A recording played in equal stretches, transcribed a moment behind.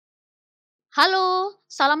Halo,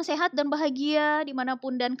 salam sehat dan bahagia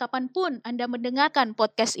dimanapun dan kapanpun Anda mendengarkan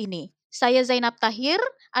podcast ini. Saya Zainab Tahir,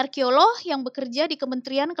 arkeolog yang bekerja di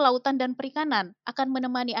Kementerian Kelautan dan Perikanan, akan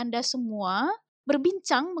menemani Anda semua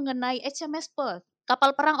berbincang mengenai HMS Perth,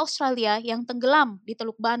 kapal perang Australia yang tenggelam di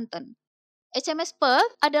Teluk Banten. HMS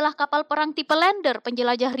Perth adalah kapal perang tipe lander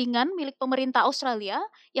penjelajah ringan milik pemerintah Australia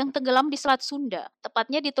yang tenggelam di Selat Sunda,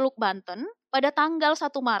 tepatnya di Teluk Banten, pada tanggal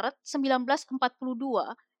 1 Maret 1942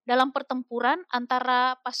 dalam pertempuran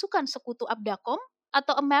antara pasukan sekutu Abdacom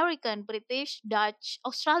atau American, British, Dutch,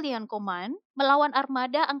 Australian Command melawan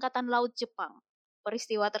armada Angkatan Laut Jepang.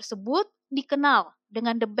 Peristiwa tersebut dikenal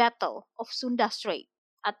dengan The Battle of Sunda Strait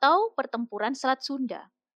atau Pertempuran Selat Sunda,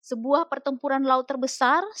 sebuah pertempuran laut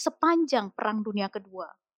terbesar sepanjang Perang Dunia Kedua.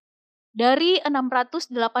 Dari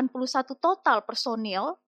 681 total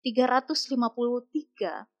personil,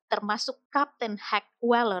 353 termasuk Kapten Hack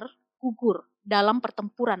Weller gugur dalam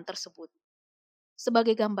pertempuran tersebut.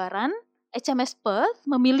 Sebagai gambaran, HMS Perth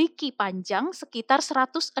memiliki panjang sekitar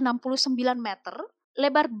 169 meter,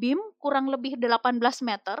 lebar beam kurang lebih 18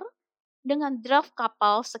 meter, dengan draft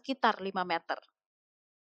kapal sekitar 5 meter.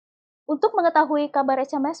 Untuk mengetahui kabar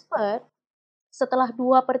HMS Perth, setelah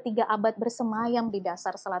 2/3 abad bersemayam di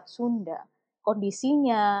dasar Selat Sunda,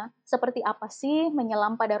 kondisinya seperti apa sih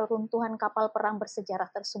menyelam pada reruntuhan kapal perang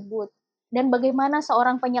bersejarah tersebut? Dan bagaimana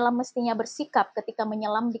seorang penyelam mestinya bersikap ketika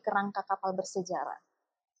menyelam di kerangka kapal bersejarah?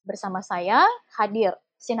 Bersama saya hadir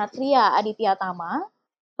Sinatria Aditya Tama,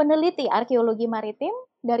 peneliti arkeologi maritim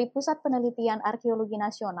dari Pusat Penelitian Arkeologi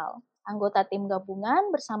Nasional, anggota tim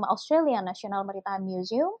gabungan bersama Australian National Maritime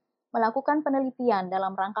Museum, melakukan penelitian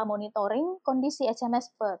dalam rangka monitoring kondisi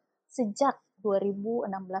HMS Perth sejak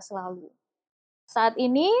 2016 lalu. Saat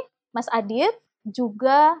ini, Mas Adit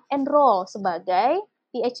juga enroll sebagai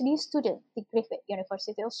PhD student di Griffith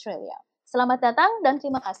University Australia. Selamat datang dan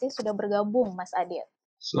terima kasih sudah bergabung, Mas Adit.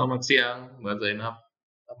 Selamat siang, Mbak Zainab.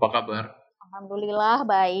 Apa kabar? Alhamdulillah,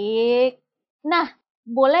 baik. Nah,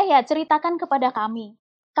 boleh ya ceritakan kepada kami,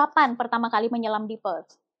 kapan pertama kali menyelam di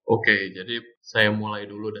Perth? Oke, jadi saya mulai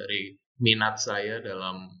dulu dari minat saya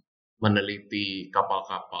dalam meneliti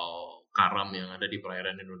kapal-kapal karam yang ada di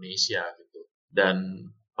perairan Indonesia gitu. Dan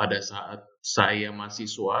pada saat saya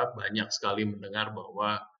mahasiswa banyak sekali mendengar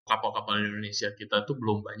bahwa kapal-kapal Indonesia kita tuh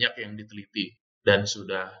belum banyak yang diteliti dan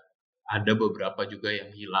sudah ada beberapa juga yang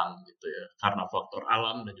hilang gitu ya karena faktor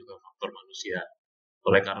alam dan juga faktor manusia.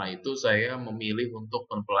 Oleh karena itu, saya memilih untuk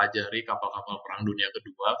mempelajari kapal-kapal Perang Dunia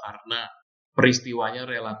Kedua karena peristiwanya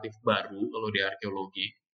relatif baru kalau di arkeologi.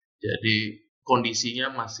 Jadi kondisinya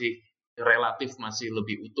masih relatif masih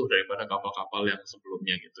lebih utuh daripada kapal-kapal yang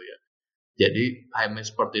sebelumnya gitu ya. Jadi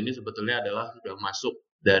HMS Perth ini sebetulnya adalah sudah masuk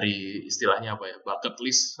dari istilahnya apa ya, bucket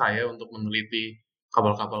list saya untuk meneliti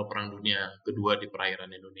kapal-kapal Perang Dunia Kedua di perairan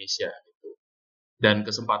Indonesia gitu. Dan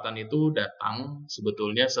kesempatan itu datang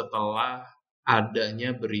sebetulnya setelah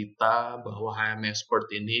adanya berita bahwa HMS Perth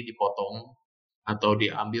ini dipotong atau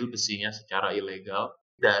diambil besinya secara ilegal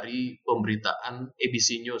dari pemberitaan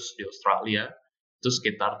ABC News di Australia itu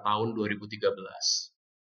sekitar tahun 2013.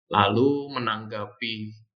 Lalu menanggapi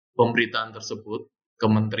pemberitaan tersebut,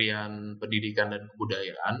 Kementerian Pendidikan dan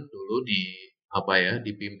Kebudayaan dulu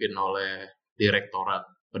dipimpin oleh Direktorat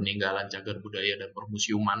Peninggalan Cagar Budaya dan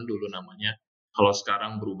Permusiuman dulu namanya. Kalau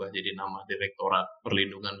sekarang berubah jadi nama Direktorat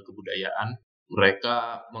Perlindungan Kebudayaan,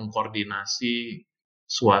 mereka mengkoordinasi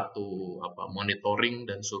suatu monitoring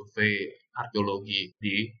dan survei arkeologi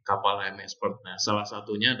di kapal HMS Perth. Nah, salah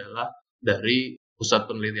satunya adalah dari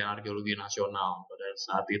Pusat Penelitian Arkeologi Nasional. Pada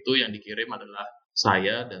saat itu yang dikirim adalah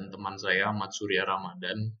saya dan teman saya Ahmad Surya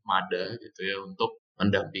Ramadan, Mada gitu ya, untuk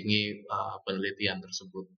mendampingi penelitian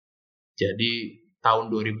tersebut. Jadi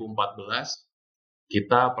tahun 2014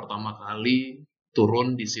 kita pertama kali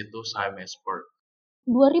turun di situs HMS Perth.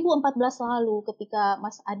 2014 lalu ketika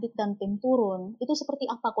Mas Adit dan tim turun, itu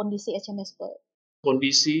seperti apa kondisi HMS Perth?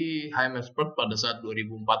 Kondisi HMS Perth pada saat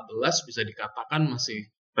 2014 bisa dikatakan masih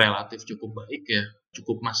relatif cukup baik ya,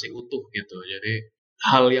 cukup masih utuh gitu. Jadi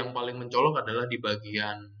hal yang paling mencolok adalah di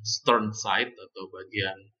bagian stern side atau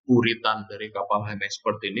bagian buritan dari kapal HMS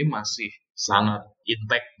Perth ini masih sangat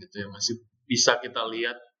intact gitu ya, masih bisa kita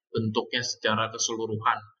lihat bentuknya secara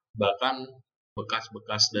keseluruhan. Bahkan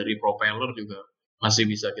bekas-bekas dari propeller juga masih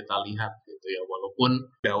bisa kita lihat gitu ya, walaupun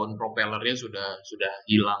daun propellernya sudah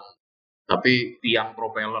hilang, tapi tiang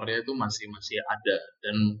propellernya itu masih ada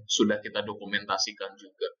dan sudah kita dokumentasikan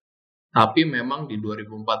juga. Tapi memang di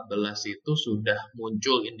 2014 itu sudah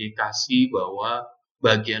muncul indikasi bahwa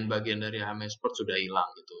bagian-bagian dari HMS Perth sudah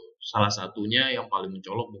hilang gitu. Salah satunya yang paling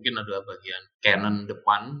mencolok mungkin adalah bagian cannon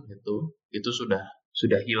depan itu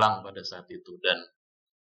sudah hilang pada saat itu, dan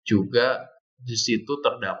juga di situ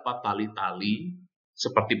terdapat tali-tali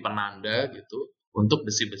seperti penanda gitu untuk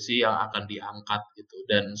besi-besi yang akan diangkat gitu,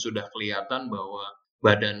 dan sudah kelihatan bahwa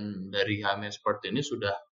badan dari HMS Perth ini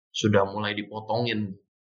sudah mulai dipotongin.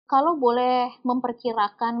 Kalau boleh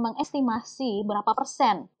memperkirakan, mengestimasi berapa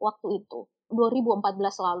persen waktu itu, 2014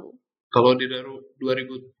 lalu? Kalau di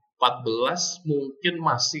 2014 mungkin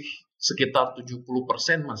masih sekitar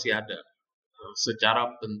 70% masih ada.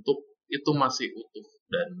 Secara bentuk itu masih utuh,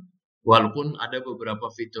 dan walaupun ada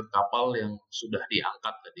beberapa fitur kapal yang sudah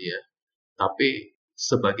diangkat tadi ya, tapi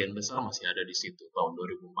sebagian besar masih ada di situ tahun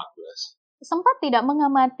 2014. Sempat tidak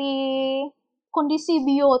mengamati kondisi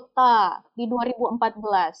biota di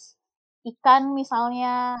 2014? Ikan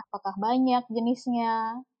misalnya, apakah banyak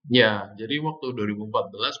jenisnya? Ya, jadi waktu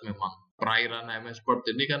 2014 memang perairan HMS Perth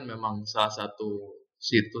ini kan memang salah satu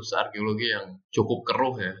situs arkeologi yang cukup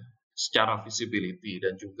keruh ya, secara visibility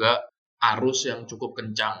dan juga arus yang cukup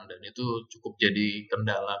kencang, dan itu cukup jadi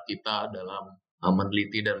kendala kita dalam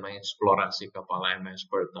meneliti dan mengeksplorasi kapal HMS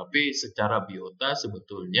Perth. Tapi secara biota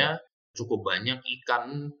sebetulnya cukup banyak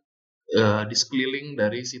ikan di sekeliling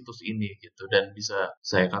dari situs ini gitu, dan bisa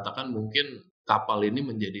saya katakan mungkin kapal ini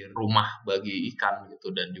menjadi rumah bagi ikan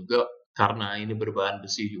gitu, dan juga karena ini berbahan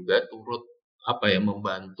besi juga turut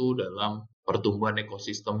membantu dalam pertumbuhan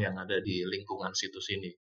ekosistem yang ada di lingkungan situs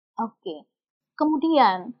ini. Oke.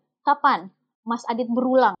 Kemudian, kapan Mas Adit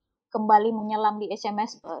berulang kembali menyelam di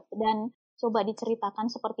HMS Perth, dan coba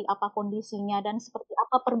diceritakan seperti apa kondisinya dan seperti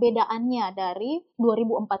apa perbedaannya dari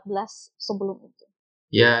 2014 sebelum itu?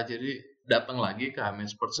 Ya, jadi datang lagi ke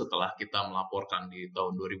HMS Perth setelah kita melaporkan di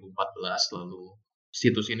tahun 2014, lalu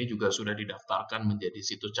situs ini juga sudah didaftarkan menjadi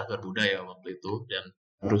situs cagar budaya waktu itu, dan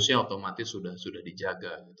harusnya otomatis sudah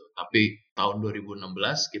dijaga gitu. Tapi tahun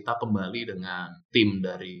 2016 kita kembali dengan tim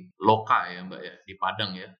dari Loka ya Mbak ya, di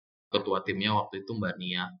Padang ya. Ketua timnya waktu itu Mbak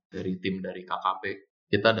Nia dari tim dari KKP.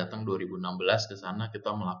 Kita datang 2016 ke sana,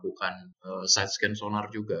 kita melakukan side scan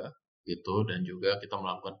sonar juga gitu, dan juga kita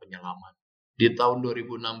melakukan penyelaman. Di tahun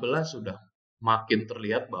 2016 sudah makin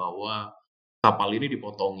terlihat bahwa kapal ini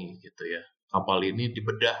dipotongi gitu ya. Kapal ini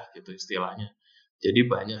dibedah gitu istilahnya. Jadi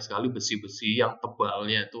banyak sekali besi-besi yang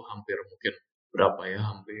tebalnya itu hampir mungkin berapa ya,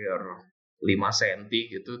 hampir 5 cm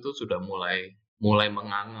gitu, itu sudah mulai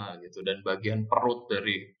menganga gitu, dan bagian perut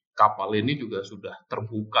dari kapal ini juga sudah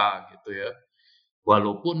terbuka gitu ya.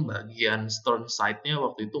 Walaupun bagian stern side-nya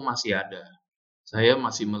waktu itu masih ada. Saya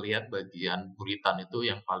masih melihat bagian buritan itu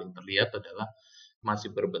yang paling terlihat adalah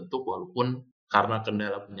masih berbentuk, walaupun karena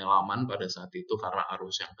kendala penyelaman pada saat itu karena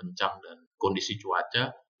arus yang kencang dan kondisi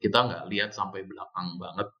cuaca, kita nggak lihat sampai belakang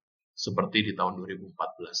banget seperti di tahun 2014.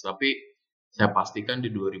 Tapi saya pastikan di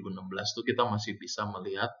 2016 tuh kita masih bisa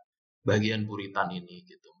melihat bagian buritan ini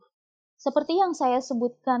gitu, Mbak. Seperti yang saya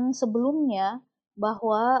sebutkan sebelumnya,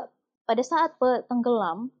 bahwa pada saat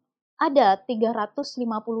tenggelam, ada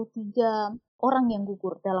 353 orang yang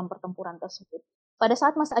gugur dalam pertempuran tersebut. Pada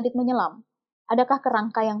saat Mas Adit menyelam, adakah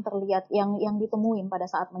kerangka yang terlihat yang ditemuin pada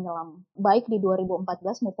saat menyelam, baik di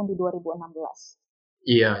 2014 maupun di 2016?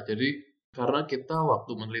 Iya, jadi karena kita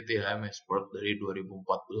waktu meneliti HMS Perth dari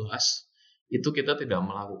 2014, itu kita tidak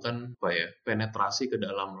melakukan penetrasi ke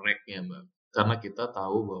dalam wreck-nya, Mbak. Karena kita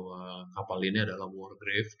tahu bahwa kapal ini adalah war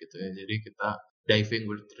grave gitu ya. Jadi kita diving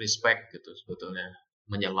with respect gitu sebetulnya,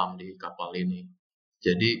 menyelam di kapal ini.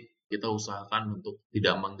 Jadi kita usahakan untuk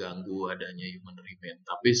tidak mengganggu adanya human remain.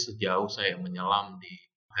 Tapi sejauh saya menyelam di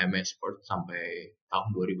HMS Perth sampai tahun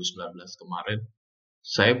 2019 kemarin,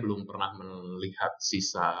 saya belum pernah melihat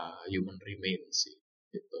sisa human remain sih,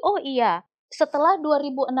 gitu. Oh iya, setelah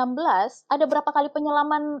 2016, ada berapa kali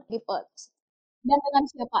penyelaman di Perth? Dan dengan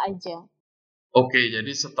siapa aja? Oke, jadi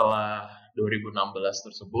setelah 2016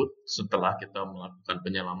 tersebut, setelah kita melakukan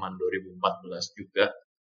penyelaman 2014 juga,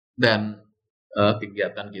 dan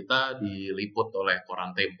kegiatan kita diliput oleh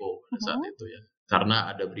koran Tempo pada saat itu ya. Karena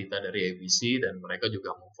ada berita dari ABC dan mereka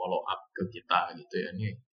juga mau follow up ke kita gitu ya.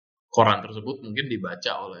 Ini koran tersebut mungkin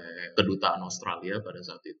dibaca oleh kedutaan Australia pada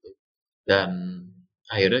saat itu. Dan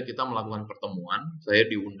akhirnya kita melakukan pertemuan. Saya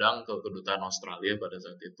diundang ke kedutaan Australia pada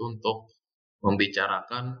saat itu untuk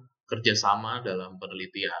membicarakan kerjasama dalam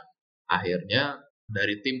penelitian. Akhirnya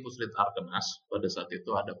dari tim Puslit Arkenas pada saat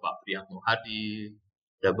itu ada Pak Priyatno Hadi,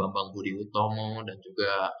 ada Bambang Budi Utomo, dan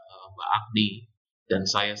juga Mbak Agni. Dan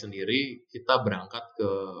saya sendiri, kita berangkat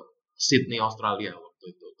ke Sydney, Australia waktu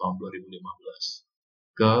itu, tahun 2015.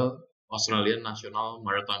 Ke Australian National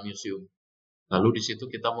Maritime Museum. Lalu di situ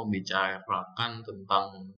kita membicarakan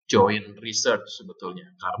tentang joint research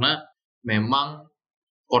sebetulnya. Karena memang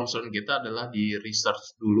concern kita adalah di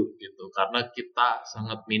research dulu gitu. Karena kita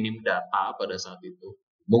sangat minim data pada saat itu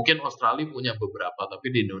Mungkin Australia punya beberapa, tapi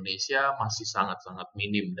di Indonesia masih sangat-sangat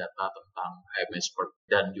minim data tentang HMS Perth.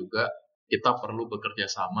 Dan juga kita perlu bekerja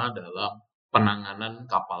sama dalam penanganan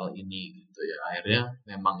kapal ini gitu ya. Akhirnya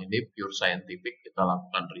memang ini pure scientific, kita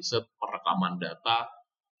lakukan riset, perekaman data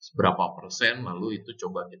seberapa persen, lalu itu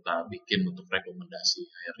coba kita bikin untuk rekomendasi.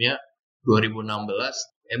 Akhirnya 2016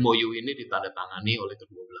 MOU ini ditandatangani oleh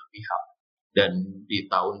kedua belah pihak. Dan di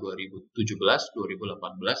tahun 2017,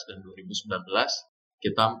 2018, dan 2019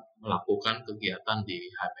 kita melakukan kegiatan di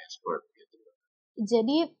HMS Perth gitu.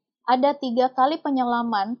 Jadi ada 3 kali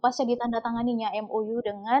penyelaman pasca ditandatanganinya MOU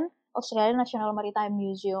dengan Australian National Maritime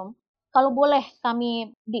Museum. Kalau boleh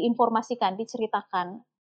kami diinformasikan, diceritakan,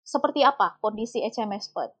 seperti apa kondisi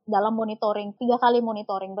HMS Perth dalam monitoring, 3 kali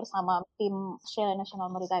monitoring bersama tim Australian National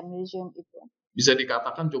Maritime Museum itu? Bisa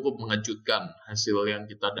dikatakan cukup mengejutkan hasil yang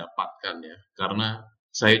kita dapatkan ya, karena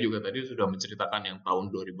saya juga tadi sudah menceritakan yang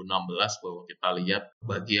tahun 2016 bahwa kita lihat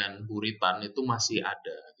bagian buritan itu masih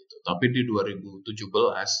ada gitu. Tapi di 2017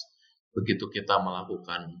 begitu kita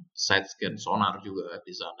melakukan side scan sonar juga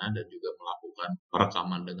di sana dan juga melakukan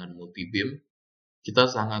perekaman dengan multi beam,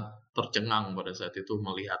 kita sangat tercengang pada saat itu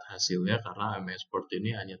melihat hasilnya karena HMS Perth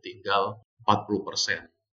ini hanya tinggal 40%.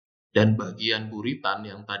 Dan bagian buritan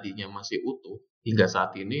yang tadinya masih utuh hingga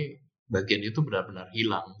saat ini bagian itu benar-benar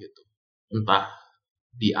hilang gitu. Entah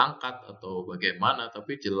diangkat atau bagaimana,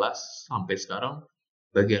 tapi jelas sampai sekarang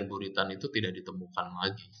bagian buritan itu tidak ditemukan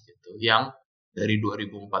lagi gitu. Yang dari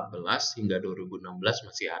 2014 hingga 2016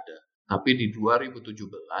 masih ada. Tapi di 2017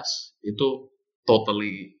 itu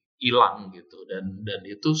totally hilang gitu, dan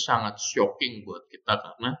itu sangat shocking buat kita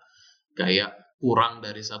karena kayak kurang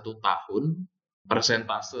dari 1 tahun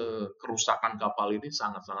persentase kerusakan kapal ini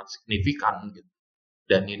sangat-sangat signifikan gitu.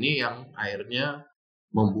 Dan ini yang akhirnya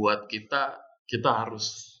membuat kita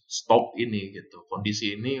harus stop ini gitu.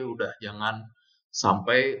 Kondisi ini udah jangan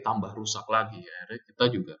sampai tambah rusak lagi. Akhirnya kita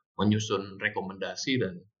juga menyusun rekomendasi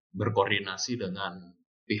dan berkoordinasi dengan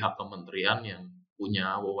pihak kementerian yang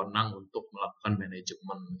punya wewenang untuk melakukan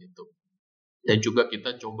manajemen gitu. Dan juga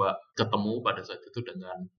kita coba ketemu pada saat itu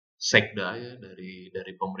dengan Sekda ya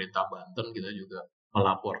dari pemerintah Banten, kita juga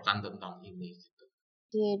melaporkan tentang ini gitu.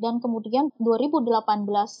 Oke, dan kemudian 2018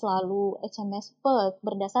 lalu HMS Perth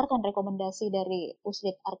berdasarkan rekomendasi dari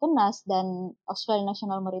Puslit Arkenas dan Australian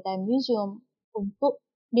National Maritime Museum untuk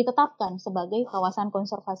ditetapkan sebagai kawasan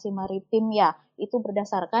konservasi maritim ya, itu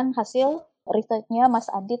berdasarkan hasil risetnya Mas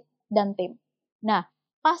Adit dan tim. Nah,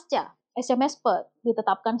 pasca HMS Perth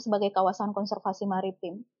ditetapkan sebagai kawasan konservasi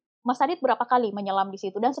maritim, Mas Adit berapa kali menyelam di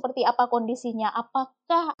situ dan seperti apa kondisinya?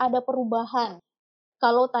 Apakah ada perubahan?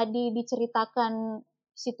 Kalau tadi diceritakan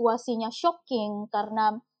situasinya shocking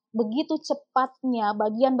karena begitu cepatnya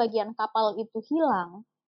bagian-bagian kapal itu hilang,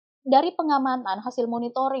 dari pengamanan hasil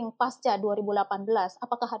monitoring pasca 2018,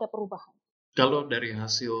 apakah ada perubahan? Kalau dari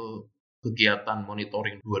hasil kegiatan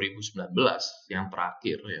monitoring 2019 yang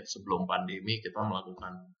terakhir ya sebelum pandemi kita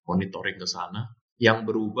melakukan monitoring ke sana, yang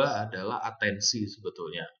berubah adalah atensi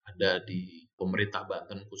sebetulnya ada di pemerintah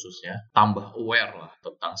Banten khususnya tambah aware lah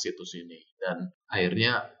tentang situs ini, dan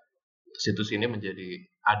akhirnya situs ini menjadi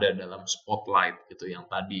ada dalam spotlight gitu yang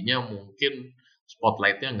tadinya mungkin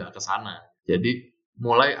spotlightnya nggak ke sana. Jadi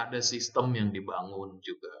mulai ada sistem yang dibangun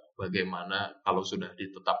juga bagaimana kalau sudah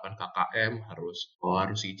ditetapkan KKM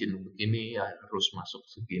harus izin begini ya, harus masuk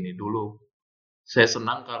segini dulu. Saya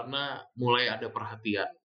senang karena mulai ada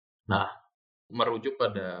perhatian. Nah, merujuk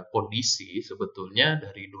pada kondisi sebetulnya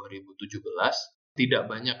dari 2017 tidak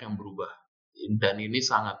banyak yang berubah dan ini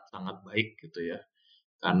sangat sangat baik gitu ya.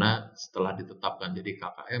 Karena setelah ditetapkan jadi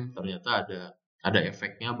KKM ternyata ada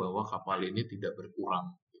efeknya bahwa kapal ini tidak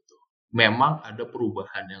berkurang gitu. Memang ada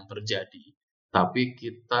perubahan yang terjadi, tapi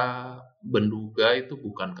kita menduga itu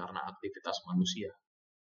bukan karena aktivitas manusia,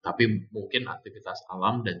 tapi mungkin aktivitas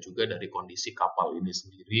alam dan juga dari kondisi kapal ini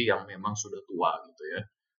sendiri yang memang sudah tua gitu ya.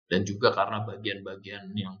 Dan juga karena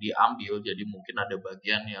bagian-bagian yang diambil, jadi mungkin ada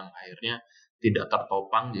bagian yang akhirnya tidak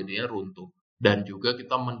tertopang jadinya runtuh. Dan juga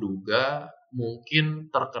kita menduga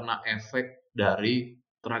mungkin terkena efek dari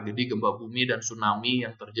tragedi gempa bumi dan tsunami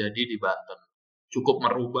yang terjadi di Banten. Cukup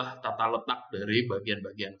merubah tata letak dari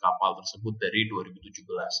bagian-bagian kapal tersebut dari 2017.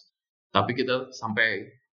 Tapi kita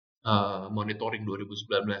sampai monitoring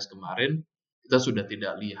 2019 kemarin, kita sudah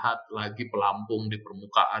tidak lihat lagi pelampung di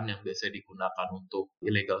permukaan yang biasa digunakan untuk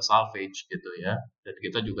illegal salvage gitu ya. Dan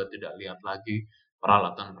kita juga tidak lihat lagi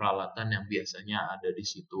peralatan-peralatan yang biasanya ada di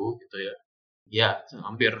situ gitu ya. Ya,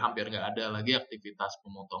 hampir nggak ada lagi aktivitas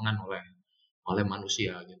pemotongan oleh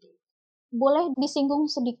manusia gitu. Boleh disinggung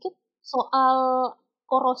sedikit soal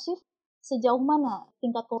korosif, sejauh mana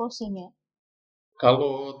tingkat korosinya?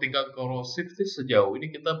 Kalau tingkat korosif sih sejauh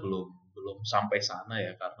ini kita belum sampai sana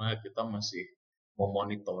ya, karena kita masih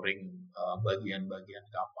memonitoring bagian-bagian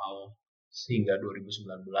kapal sehingga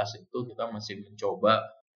 2019 itu kita masih mencoba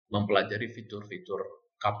mempelajari fitur-fitur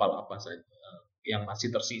kapal apa saja yang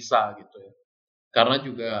masih tersisa gitu ya. Karena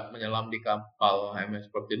juga menyelam di kapal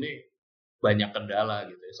HMS Pearl ini banyak kendala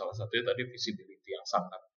gitu ya. Salah satunya tadi visibility yang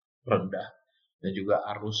sangat rendah dan juga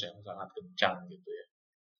arus yang sangat kencang gitu ya.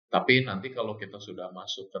 Tapi nanti kalau kita sudah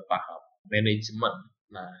masuk ke tahap manajemen,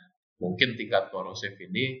 nah mungkin tingkat korosif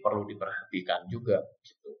ini perlu diperhatikan juga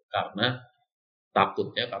gitu. Karena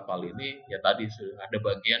takutnya kapal ini ya tadi sudah ada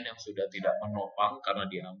bagian yang sudah tidak menopang karena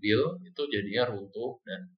diambil, itu jadinya runtuh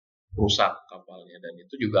dan rusak kapalnya, dan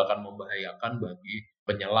itu juga akan membahayakan bagi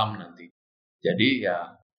penyelam nanti. Jadi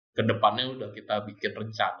ya kedepannya udah kita bikin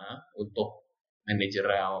rencana untuk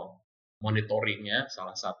manajerial monitoringnya,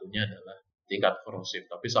 salah satunya adalah tingkat korosif.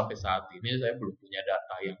 Tapi sampai saat ini saya belum punya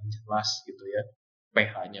data yang jelas gitu ya,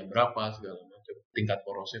 pH-nya berapa segala macam tingkat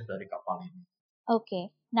korosif dari kapal ini.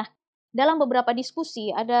 Oke. Nah, dalam beberapa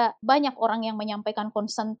diskusi ada banyak orang yang menyampaikan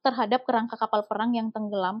concern terhadap kerangka kapal perang yang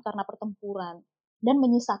tenggelam karena pertempuran dan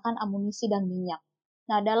menyisakan amunisi dan minyak.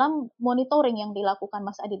 Nah, dalam monitoring yang dilakukan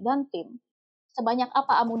Mas Adit dan tim, sebanyak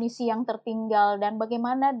apa amunisi yang tertinggal dan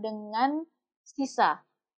bagaimana dengan sisa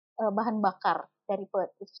bahan bakar dari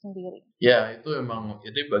Perth itu sendiri? Ya, itu emang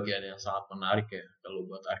jadi bagian yang sangat menarik ya kalau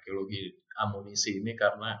buat arkeologi amunisi ini,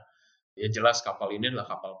 karena ya jelas kapal ini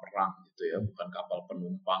adalah kapal perang gitu ya, bukan kapal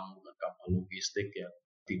penumpang, bukan kapal logistik yang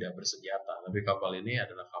tidak bersenjata. Tapi kapal ini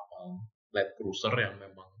adalah kapal light cruiser yang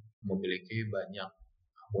memang memiliki banyak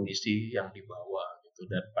amunisi yang dibawa gitu,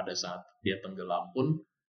 dan pada saat dia tenggelam pun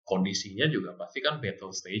kondisinya juga pasti kan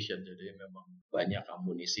battle station, jadi memang banyak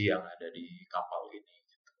amunisi yang ada di kapal ini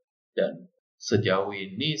gitu. Dan sejauh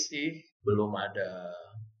ini sih belum ada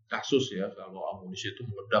kasus ya kalau amunisi itu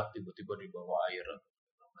meledak tiba-tiba di bawah air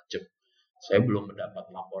atau macam. Saya belum mendapat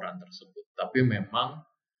laporan tersebut, tapi memang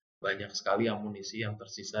banyak sekali amunisi yang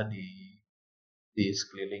tersisa di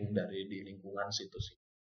sekeliling dari di lingkungan situs.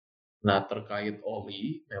 Nah, terkait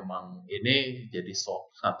oli, memang ini jadi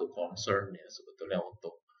satu concern ya sebetulnya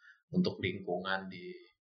untuk lingkungan di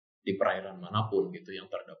perairan manapun gitu yang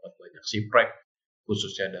terdapat banyak shipwreck,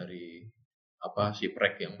 khususnya dari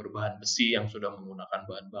shipwreck yang berbahan besi yang sudah menggunakan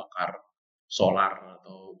bahan bakar solar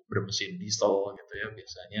atau bermesin diesel gitu ya.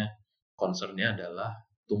 Biasanya concernnya adalah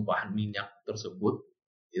tumpahan minyak tersebut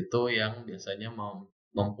itu yang biasanya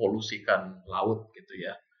mempolusikan laut gitu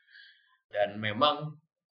ya. Dan memang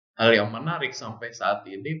hal yang menarik sampai saat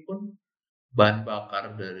ini pun bahan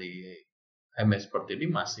bakar dari MS seperti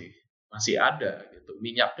ini masih ada gitu.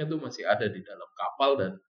 Minyaknya tuh masih ada di dalam kapal,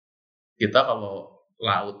 dan kita kalau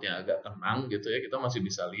lautnya agak tenang gitu ya, kita masih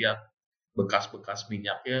bisa lihat bekas-bekas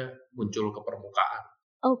minyaknya muncul ke permukaan.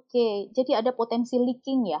 Oke, jadi ada potensi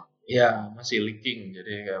leaking ya? Ya, masih leaking,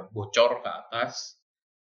 jadi kayak bocor ke atas,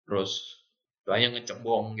 terus banyak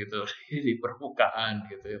ngecebong gitu di permukaan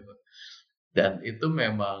gitu ya. Dan itu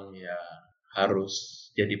memang ya harus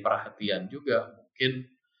jadi perhatian juga. Mungkin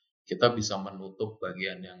kita bisa menutup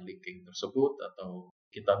bagian yang leaking tersebut, atau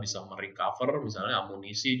kita bisa merecover, misalnya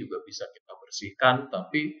amunisi juga bisa kita bersihkan.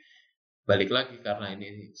 Tapi balik lagi, karena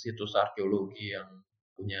ini situs arkeologi yang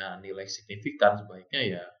punya nilai signifikan,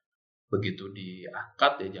 sebaiknya ya begitu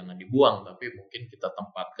diangkat ya jangan dibuang, tapi mungkin kita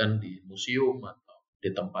tempatkan di museum atau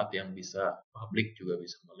di tempat yang bisa publik juga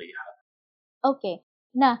bisa melihat. Oke.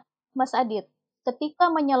 Nah, Mas Adit,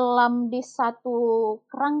 ketika menyelam di satu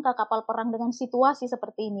kerangka kapal perang dengan situasi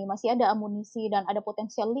seperti ini, masih ada amunisi dan ada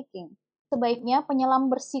potensial leaking, sebaiknya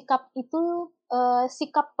penyelam bersikap itu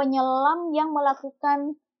sikap penyelam yang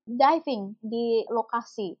melakukan diving di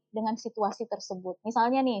lokasi dengan situasi tersebut.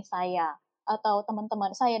 Misalnya nih saya atau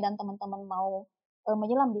teman-teman saya dan teman-teman mau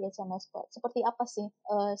menyelam di HMS Pearl. Seperti apa sih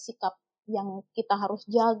sikap yang kita harus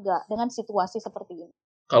jaga dengan situasi seperti ini?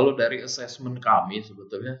 Kalau dari assessment kami,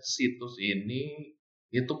 sebetulnya situs ini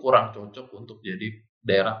itu kurang cocok untuk jadi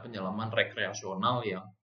daerah penyelaman rekreasional yang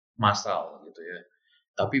massal gitu ya.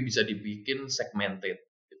 Tapi bisa dibikin segmented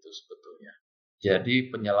gitu sebetulnya. Jadi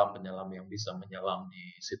penyelam-penyelam yang bisa menyelam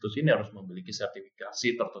di situs ini harus memiliki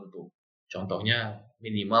sertifikasi tertentu. Contohnya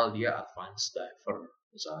minimal dia advanced diver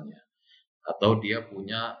misalnya, atau dia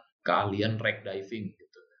punya keahlian wreck diving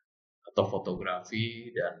gitu, atau fotografi,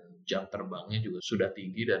 dan jam terbangnya juga sudah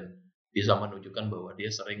tinggi dan bisa menunjukkan bahwa dia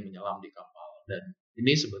sering menyelam di kapal. Dan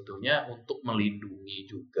ini sebetulnya untuk melindungi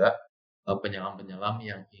juga penyelam-penyelam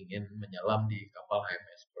yang ingin menyelam di kapal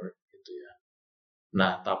HMS Pearl gitu ya.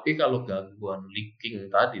 Nah, tapi kalau gangguan leaking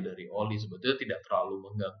tadi dari oli sebetulnya tidak terlalu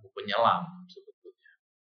mengganggu penyelam sebetulnya.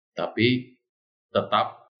 Tapi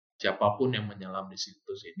tetap siapapun yang menyelam di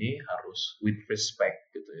situs ini harus with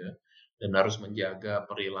respect gitu ya, dan harus menjaga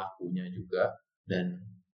perilakunya juga, dan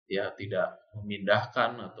ya tidak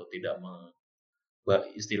memindahkan atau tidak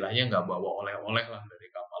istilahnya nggak bawa oleh-oleh lah dari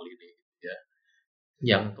kapal ini gitu ya,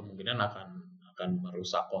 yang kemungkinan akan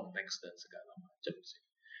merusak konteks dan segala macam sih.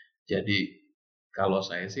 Jadi kalau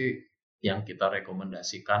saya sih yang kita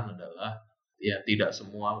rekomendasikan adalah ya tidak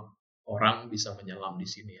semua orang bisa menyelam di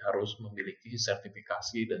sini, harus memiliki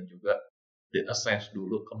sertifikasi dan juga di-assess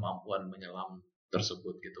dulu kemampuan menyelam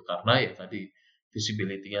tersebut gitu, karena ya tadi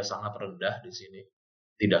visibility-nya sangat rendah di sini,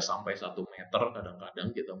 tidak sampai 1 meter kadang-kadang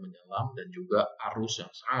kita menyelam, dan juga arus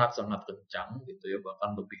yang sangat-sangat kencang gitu ya,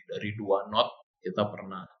 bahkan lebih dari 2 knot kita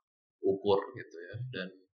pernah ukur gitu ya, dan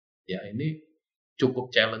ya ini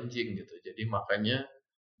cukup challenging gitu. Jadi makanya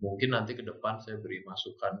mungkin nanti ke depan saya beri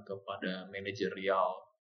masukan kepada manajerial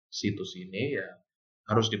situs ini ya,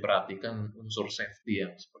 harus diperhatikan unsur safety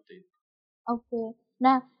yang seperti itu. Oke.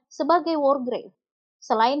 Nah, sebagai war grave,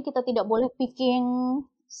 selain kita tidak boleh picking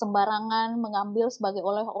sembarangan, mengambil sebagai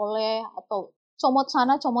oleh-oleh atau comot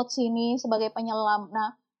sana, comot sini sebagai penyelam.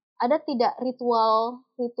 Nah, ada tidak ritual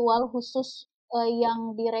khusus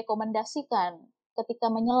yang direkomendasikan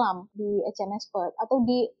ketika menyelam di HMS Pearl atau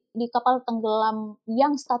di kapal tenggelam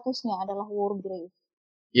yang statusnya adalah war grave?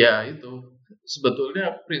 Ya itu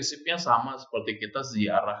sebetulnya prinsipnya sama seperti kita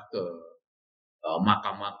ziarah ke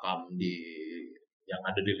makam-makam yang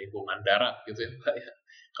ada di lingkungan darat gitu ya Pak ya.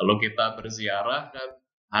 Kalau kita berziarah kan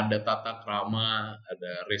ada tata krama,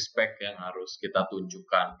 ada respect yang harus kita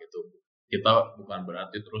tunjukkan gitu. Kita bukan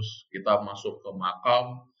berarti terus kita masuk ke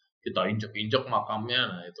makam, kita injek-injek makamnya,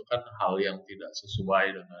 nah itu kan hal yang tidak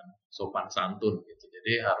sesuai dengan sopan santun gitu.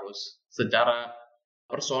 Jadi harus secara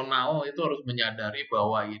personal itu harus menyadari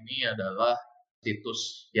bahwa ini adalah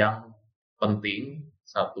situs yang penting,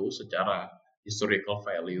 satu secara historical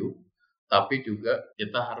value, tapi juga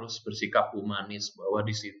kita harus bersikap humanis bahwa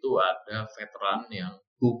di situ ada veteran yang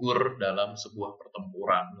gugur dalam sebuah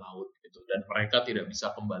pertempuran laut gitu, dan mereka tidak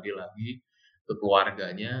bisa kembali lagi ke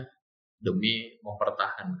keluarganya demi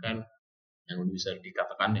mempertahankan yang bisa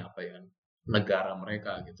dikatakan ya apa ya, negara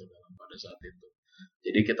mereka gitu dalam pada saat itu.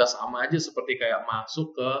 Jadi kita sama aja seperti kayak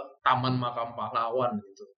masuk ke taman makam pahlawan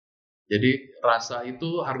gitu. Jadi rasa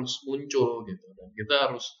itu harus muncul gitu, dan kita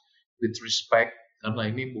harus with respect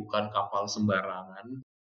karena ini bukan kapal sembarangan,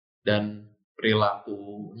 dan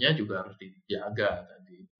perilakunya juga harus dijaga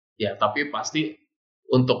tadi. Ya, tapi pasti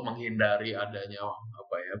untuk menghindari adanya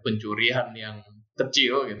apa ya, pencurian yang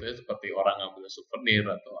kecil gitu ya, seperti orang ngambil souvenir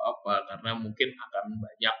atau apa, karena mungkin akan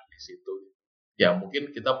banyak di situ. Ya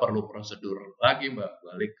mungkin kita perlu prosedur lagi Mbak,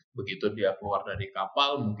 balik begitu dia keluar dari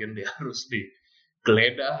kapal mungkin dia harus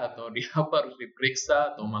digeledah atau dia apa harus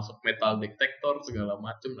diperiksa atau masuk metal detector segala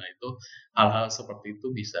macam. Nah itu hal-hal seperti itu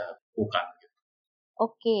bisa bukan.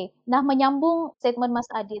 Oke, nah menyambung statement Mas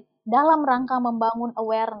Adit, dalam rangka membangun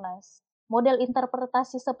awareness, model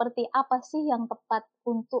interpretasi seperti apa sih yang tepat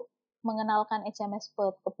untuk mengenalkan HMS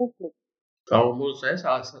Pearl ke publik? Kalau menurut saya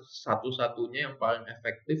salah satu-satunya yang paling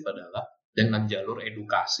efektif adalah dengan jalur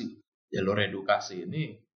edukasi. Jalur edukasi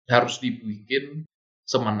ini harus dibikin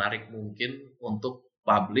semenarik mungkin untuk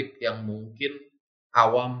publik yang mungkin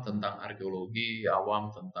awam tentang arkeologi, awam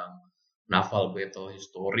tentang naval battle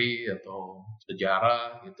history atau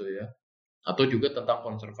sejarah gitu ya, atau juga tentang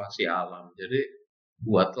konservasi alam. Jadi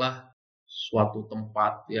buatlah suatu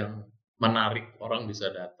tempat yang menarik, orang bisa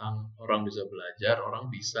datang, orang bisa belajar, orang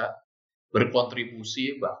bisa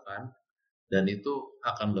berkontribusi bahkan, dan itu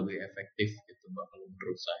akan lebih efektif gitu Mbak kalau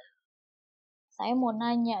menurut saya. Saya mau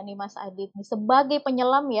nanya nih Mas Adit, nih, sebagai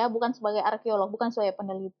penyelam ya, bukan sebagai arkeolog, bukan sebagai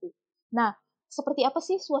peneliti. Nah, seperti apa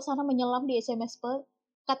sih suasana menyelam di HMS Pearl?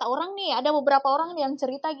 Kata orang nih, ada beberapa orang yang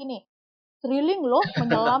cerita gini, thrilling loh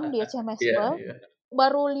menyelam di HMS Iya, Pearl. iya.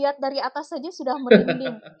 Baru lihat dari atas saja sudah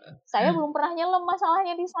merinding. Saya belum pernah nyelam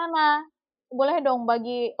masalahnya di sana. Boleh dong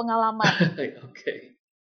bagi pengalaman. Oke.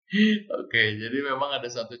 Oke, jadi memang ada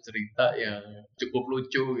satu cerita yang cukup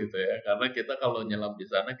lucu gitu ya, karena kita kalau nyelam di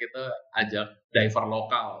sana kita ajak diver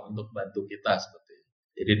lokal untuk bantu kita seperti itu.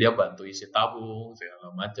 Jadi dia bantu isi tabung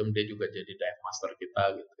segala macam, dia juga jadi dive master kita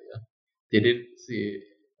gitu ya. Jadi si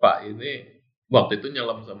Pak ini waktu itu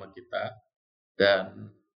nyelam sama kita,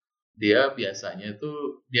 dan dia biasanya itu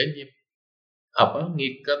dia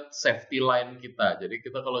ngikat safety line kita. Jadi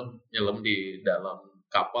kita kalau nyelam di dalam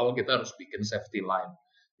kapal kita harus bikin safety line.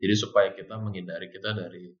 Jadi supaya kita menghindari kita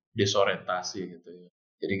dari disorientasi gitu ya.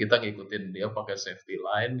 Jadi kita ngikutin dia pakai safety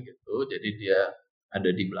line gitu. Jadi dia ada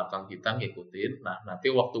di belakang kita ngikutin. Nah, nanti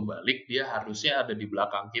waktu balik dia harusnya ada di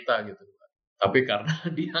belakang kita gitu. Tapi karena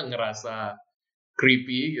dia ngerasa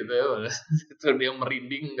creepy gitu ya. Itu dia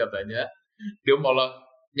merinding katanya. Dia malah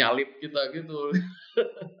nyalip kita gitu.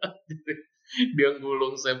 Jadi, dia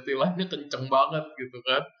gulung safety line-nya kenceng banget gitu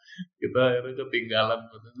kan. Kita akhirnya ketinggalan.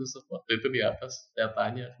 Terus waktu itu di atas saya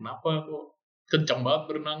tanya, kenapa kok kenceng banget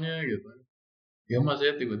berenangnya gitu. Ya mas,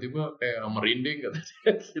 saya tiba-tiba kayak merinding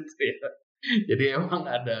katanya gitu ya. Jadi emang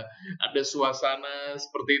ada suasana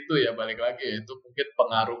seperti itu ya, balik lagi ya, itu mungkin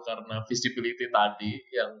pengaruh karena visibility tadi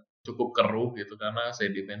yang cukup keruh gitu, karena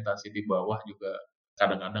sedimentasi di bawah juga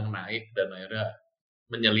kadang-kadang naik dan akhirnya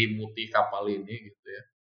menyelimuti kapal ini gitu ya.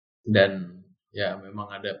 Dan ya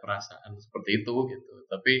memang ada perasaan seperti itu gitu.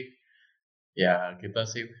 Tapi ya kita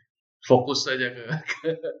sih fokus saja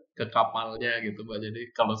ke kapalnya gitu Pak. Jadi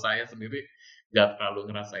kalau saya sendiri nggak terlalu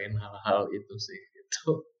ngerasain hal-hal itu sih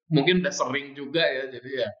gitu. Mungkin udah sering juga ya,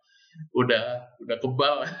 jadi ya udah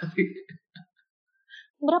kebal.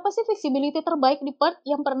 Berapa sih visibility terbaik di Perth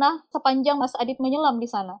yang pernah sepanjang Mas Adit menyelam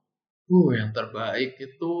di sana? Yang terbaik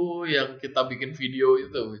itu yang kita bikin video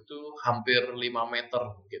itu hampir 5 meter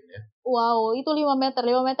mungkin ya. Wow, itu 5 meter.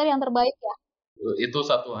 5 meter yang terbaik ya? Itu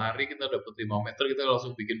satu hari kita dapat 5 meter, kita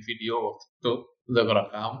langsung bikin video waktu itu, udah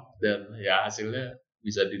ngerekam, dan ya hasilnya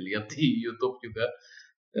bisa dilihat di YouTube juga,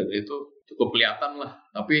 dan itu cukup kelihatan lah.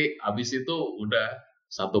 Tapi abis itu udah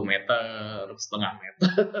 1 meter, setengah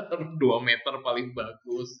meter, 2 meter paling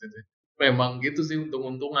bagus gitu. Memang gitu sih,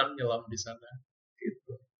 untung-untungan nyelam di sana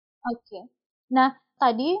gitu. Oke. Nah,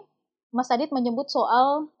 tadi Mas Adit menyebut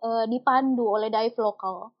soal dipandu oleh dive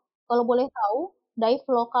lokal. Kalau boleh tahu, dive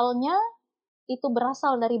lokalnya itu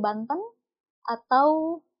berasal dari Banten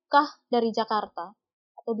ataukah dari Jakarta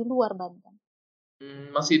atau di luar Banten?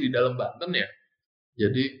 Masih di dalam Banten ya.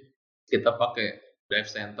 Jadi kita pakai dive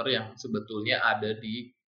center yang sebetulnya ada di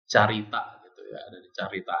Carita gitu ya, ada di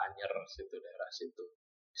Carita Anyer situ, daerah situ.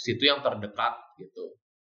 Situ yang terdekat gitu.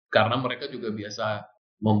 Karena mereka juga biasa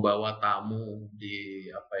membawa tamu di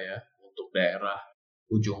apa ya, untuk daerah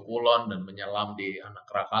ujung kulon dan menyelam di Anak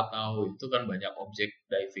Krakatau, itu kan banyak objek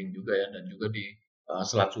diving juga ya, dan juga di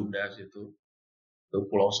Selat Sunda situ. Itu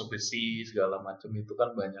Pulau Sebesi segala macam itu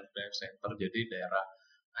kan banyak dive center. Jadi daerah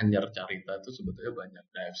Anyer Carita itu sebetulnya banyak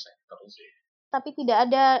dive center sih. Tapi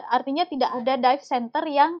artinya tidak ada dive center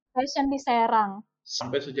yang version di Serang.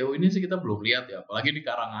 Sampai sejauh ini sih kita belum lihat ya, apalagi di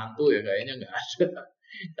Karanghantu ya kayaknya nggak ada.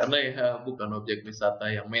 Karena ya bukan objek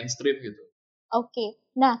wisata yang mainstream gitu. Oke.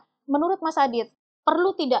 Nah, menurut Mas Adit,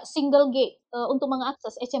 perlu tidak single gate untuk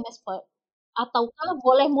mengakses HMS Pearl? Ataukah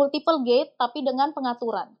boleh multiple gate tapi dengan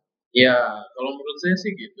pengaturan? Ya, kalau menurut saya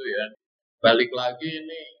sih gitu ya. Balik lagi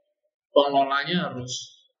ini pengelolanya harus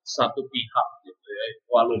satu pihak gitu ya.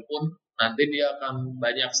 Walaupun nanti dia akan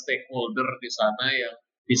banyak stakeholder di sana yang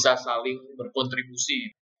bisa saling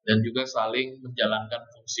berkontribusi dan juga saling menjalankan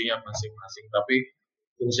fungsinya masing-masing. Tapi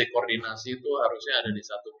fungsi koordinasi itu harusnya ada di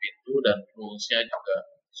satu pintu, dan rules-nya juga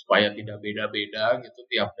supaya tidak beda-beda gitu,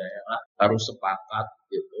 tiap daerah harus sepakat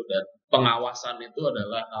gitu, dan pengawasan itu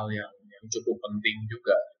adalah hal yang cukup penting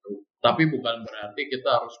juga gitu. Tapi bukan berarti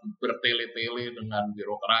kita harus bertele-tele dengan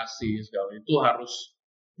birokrasi segala itu. Harus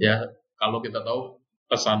ya, kalau kita tahu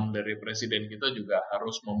pesan dari presiden kita juga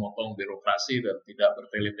harus memotong birokrasi dan tidak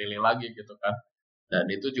bertele-tele lagi gitu kan. Dan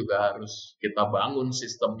itu juga harus kita bangun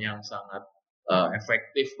sistem yang sangat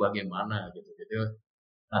efektif bagaimana gitu. Jadi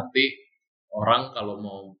nanti orang kalau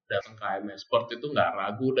mau datang ke HMS Sport itu nggak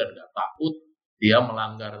ragu dan nggak takut dia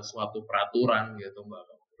melanggar suatu peraturan gitu Mbak.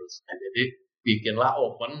 Terus jadi bikinlah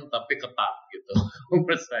open tapi ketat gitu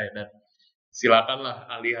menurut saya. Dan silakanlah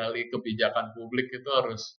alih-alih kebijakan publik itu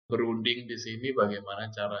harus berunding di sini bagaimana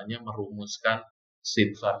caranya merumuskan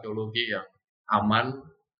situs arkeologi yang aman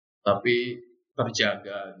tapi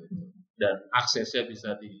terjaga gitu, dan aksesnya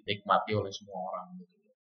bisa dinikmati oleh semua orang gitu.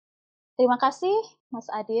 Terima kasih, Mas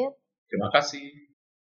Adit. Terima kasih.